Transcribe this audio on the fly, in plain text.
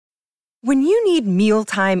When you need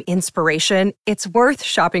mealtime inspiration, it's worth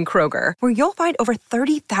shopping Kroger, where you'll find over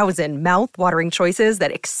 30,000 mouth-watering choices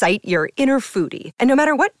that excite your inner foodie. And no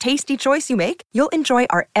matter what tasty choice you make, you'll enjoy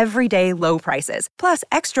our everyday low prices, plus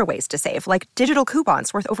extra ways to save, like digital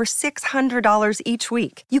coupons worth over $600 each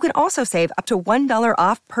week. You can also save up to $1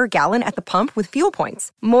 off per gallon at the pump with fuel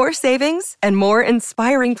points. More savings and more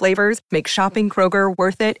inspiring flavors make shopping Kroger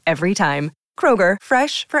worth it every time. Kroger,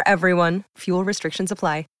 fresh for everyone. Fuel restrictions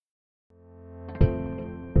apply.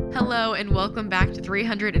 Hello and welcome back to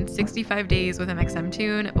 365 Days with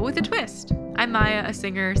mxmtoon, but with a twist. I'm Maya, a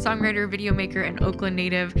singer, songwriter, video maker, and Oakland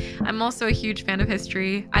native. I'm also a huge fan of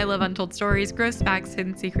history. I love untold stories, gross facts,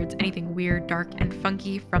 hidden secrets, anything weird, dark, and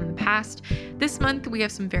funky from the past. This month, we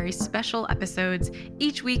have some very special episodes.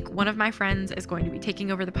 Each week, one of my friends is going to be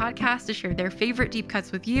taking over the podcast to share their favorite deep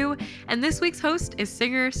cuts with you. And this week's host is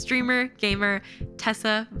singer, streamer, gamer,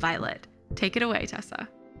 Tessa Violet. Take it away, Tessa.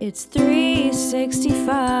 It's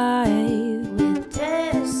 365 with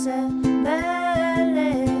Tessa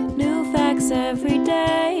Violet. New facts every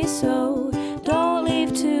day, so don't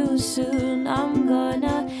leave too soon. I'm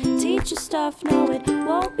gonna teach you stuff, no it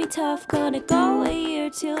won't be tough. Gonna go a year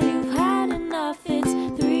till you've had enough. It's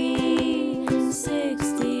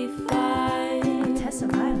 365 with Tessa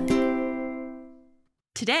Violet.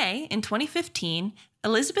 Today, in 2015,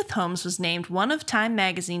 Elizabeth Holmes was named one of Time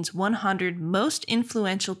magazine's 100 most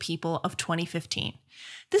influential people of 2015.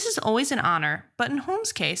 This is always an honor, but in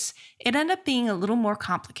Holmes' case, it ended up being a little more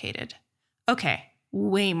complicated. Okay,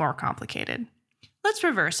 way more complicated. Let's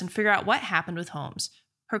reverse and figure out what happened with Holmes,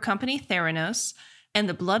 her company Theranos, and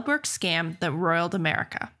the bloodwork scam that roiled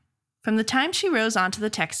America. From the time she rose onto the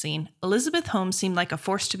tech scene, Elizabeth Holmes seemed like a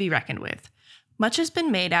force to be reckoned with. Much has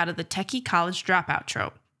been made out of the techie college dropout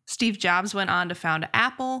trope. Steve Jobs went on to found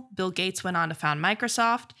Apple, Bill Gates went on to found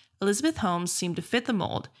Microsoft. Elizabeth Holmes seemed to fit the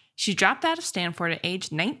mold. She dropped out of Stanford at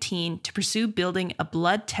age 19 to pursue building a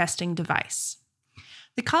blood testing device.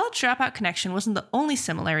 The college dropout connection wasn't the only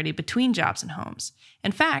similarity between Jobs and Holmes.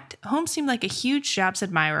 In fact, Holmes seemed like a huge Jobs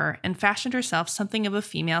admirer and fashioned herself something of a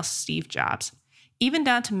female Steve Jobs, even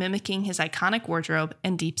down to mimicking his iconic wardrobe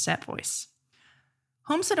and deep-set voice.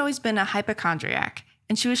 Holmes had always been a hypochondriac,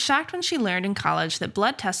 and she was shocked when she learned in college that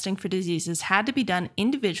blood testing for diseases had to be done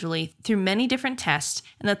individually through many different tests,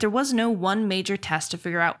 and that there was no one major test to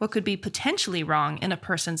figure out what could be potentially wrong in a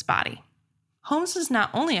person's body. Holmes was not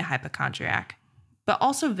only a hypochondriac, but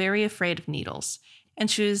also very afraid of needles,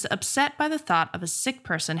 and she was upset by the thought of a sick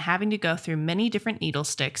person having to go through many different needle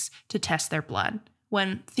sticks to test their blood,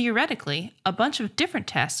 when, theoretically, a bunch of different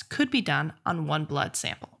tests could be done on one blood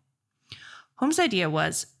sample. Holmes' idea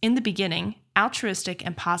was, in the beginning, altruistic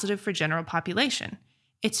and positive for general population.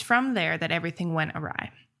 It's from there that everything went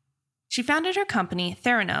awry. She founded her company,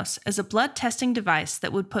 Theranos, as a blood testing device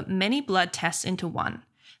that would put many blood tests into one.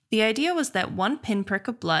 The idea was that one pinprick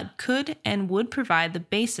of blood could and would provide the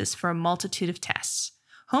basis for a multitude of tests.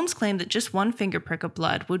 Holmes claimed that just one finger prick of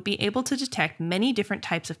blood would be able to detect many different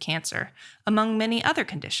types of cancer, among many other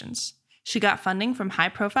conditions. She got funding from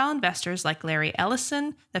high-profile investors like Larry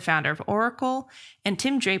Ellison, the founder of Oracle, and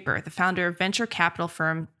Tim Draper, the founder of venture capital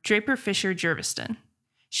firm Draper Fisher Jurvetson.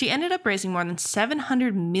 She ended up raising more than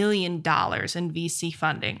 $700 million in VC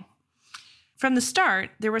funding. From the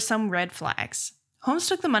start, there were some red flags. Holmes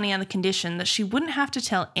took the money on the condition that she wouldn't have to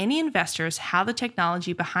tell any investors how the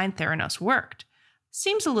technology behind Theranos worked.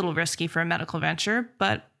 Seems a little risky for a medical venture,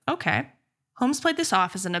 but okay. Holmes played this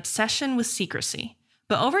off as an obsession with secrecy.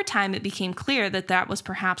 But over time, it became clear that that was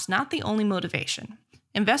perhaps not the only motivation.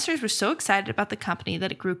 Investors were so excited about the company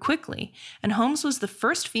that it grew quickly, and Holmes was the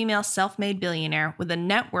first female self-made billionaire with a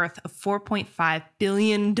net worth of $4.5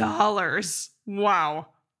 billion. Wow.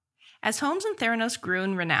 As Holmes and Theranos grew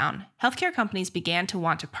in renown, healthcare companies began to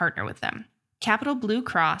want to partner with them. Capital Blue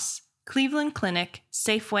Cross, Cleveland Clinic,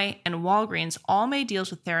 Safeway, and Walgreens all made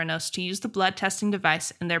deals with Theranos to use the blood testing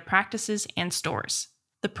device in their practices and stores.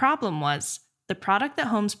 The problem was, the product that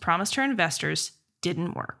Holmes promised her investors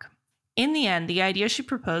didn't work. In the end, the idea she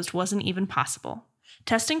proposed wasn't even possible.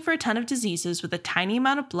 Testing for a ton of diseases with a tiny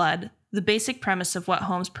amount of blood, the basic premise of what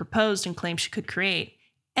Holmes proposed and claimed she could create,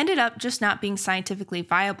 ended up just not being scientifically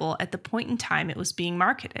viable at the point in time it was being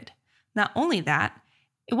marketed. Not only that,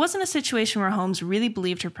 it wasn't a situation where Holmes really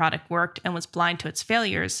believed her product worked and was blind to its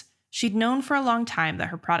failures. She'd known for a long time that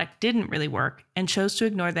her product didn't really work and chose to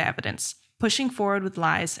ignore the evidence, pushing forward with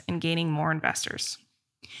lies and gaining more investors.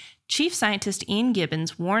 Chief scientist Ian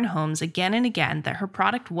Gibbons warned Holmes again and again that her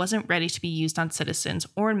product wasn't ready to be used on citizens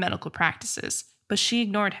or in medical practices, but she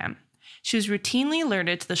ignored him. She was routinely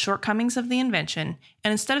alerted to the shortcomings of the invention,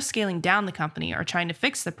 and instead of scaling down the company or trying to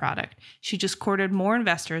fix the product, she just courted more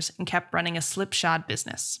investors and kept running a slipshod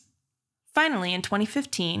business. Finally, in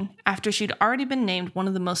 2015, after she'd already been named one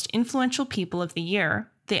of the most influential people of the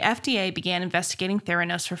year, the FDA began investigating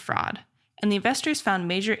Theranos for fraud, and the investors found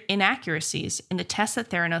major inaccuracies in the tests that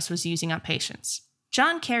Theranos was using on patients.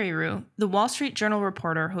 John Carreyrou, the Wall Street Journal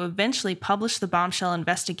reporter who eventually published the bombshell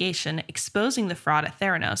investigation exposing the fraud at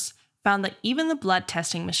Theranos, found that even the blood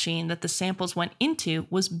testing machine that the samples went into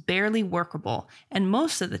was barely workable and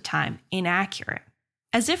most of the time inaccurate.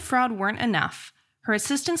 As if fraud weren't enough, her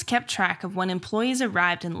assistants kept track of when employees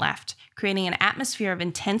arrived and left, creating an atmosphere of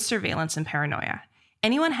intense surveillance and paranoia.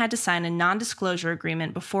 Anyone had to sign a non-disclosure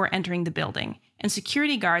agreement before entering the building, and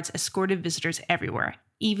security guards escorted visitors everywhere,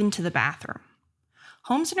 even to the bathroom.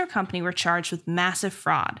 Holmes and her company were charged with massive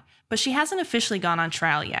fraud, but she hasn't officially gone on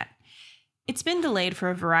trial yet. It's been delayed for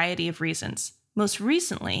a variety of reasons, most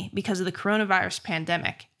recently because of the coronavirus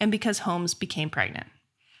pandemic and because Holmes became pregnant.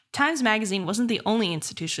 Times Magazine wasn't the only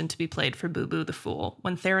institution to be played for Boo Boo the Fool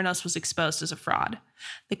when Theranos was exposed as a fraud.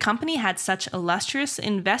 The company had such illustrious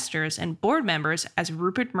investors and board members as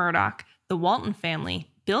Rupert Murdoch, the Walton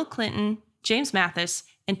family, Bill Clinton, James Mathis,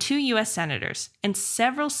 and 2 U.S. senators, and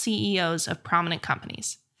several CEOs of prominent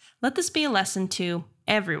companies. Let this be a lesson to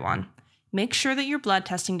everyone. Make sure that your blood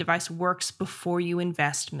testing device works before you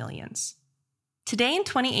invest millions. Today in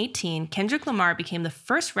 2018, Kendrick Lamar became the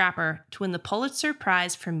first rapper to win the Pulitzer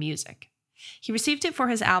Prize for Music. He received it for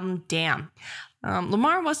his album Damn.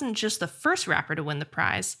 Lamar wasn't just the first rapper to win the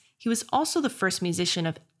prize, he was also the first musician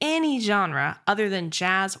of any genre other than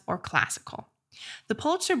jazz or classical. The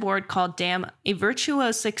Pulitzer Board called Damn a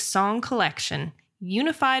virtuosic song collection,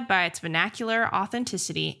 unified by its vernacular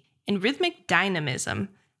authenticity and rhythmic dynamism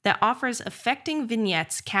that offers affecting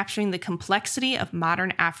vignettes capturing the complexity of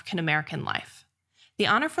modern African American life. The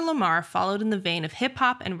honor for Lamar followed in the vein of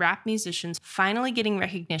hip-hop and rap musicians finally getting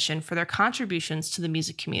recognition for their contributions to the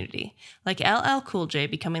music community, like LL Cool J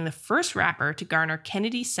becoming the first rapper to garner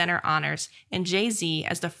Kennedy Center honors and Jay-Z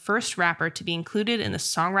as the first rapper to be included in the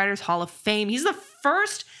Songwriters Hall of Fame. He's the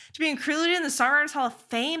first to be included in the Songwriters Hall of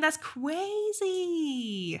Fame? That's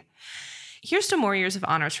crazy! Here's to more years of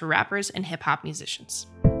honors for rappers and hip-hop musicians.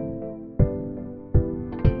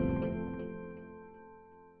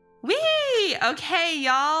 Okay,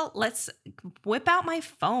 y'all, let's whip out my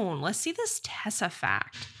phone. Let's see this Tessa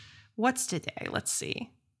fact. What's today? Let's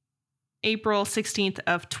see. April 16th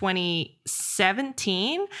of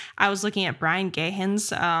 2017. I was looking at Brian Gahan's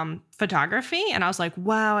photography, and I was like,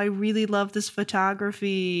 wow, I really love this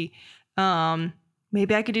photography.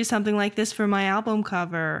 Maybe I could do something like this for my album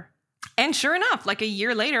cover. And sure enough, like a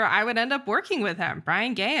year later, I would end up working with him.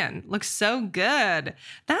 Brian Gahan looks so good.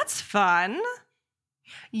 That's fun.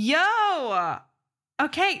 Yo!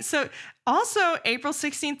 Okay, so also April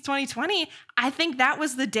 16th, 2020, I think that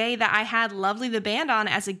was the day that I had Lovely the Band on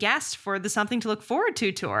as a guest for the Something to Look Forward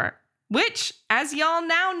to tour, which, as y'all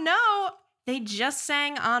now know, they just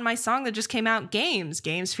sang on my song that just came out, Games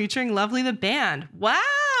featuring Lovely the Band. Wow,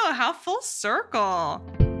 how full circle.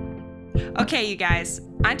 Okay, you guys,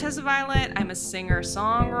 I'm Tessa Violet. I'm a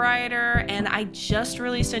singer-songwriter, and I just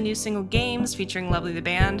released a new single, Games, featuring Lovely the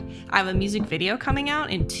Band. I have a music video coming out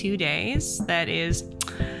in 2 days that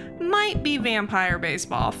might be vampire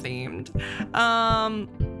baseball themed.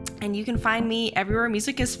 And you can find me everywhere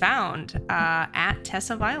music is found, at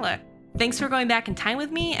Tessa Violet. Thanks for going back in time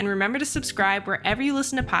with me, and remember to subscribe wherever you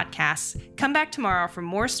listen to podcasts. Come back tomorrow for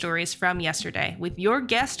more stories from yesterday with your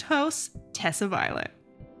guest host, Tessa Violet.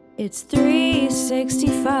 It's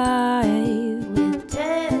 365 with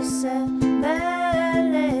Tessa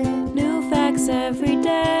Violet. New facts every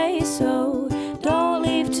day, so don't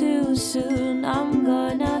leave too soon. I'm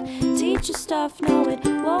gonna teach you stuff, no it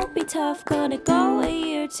won't be tough. Gonna go a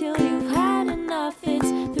year till you've had enough.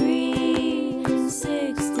 It's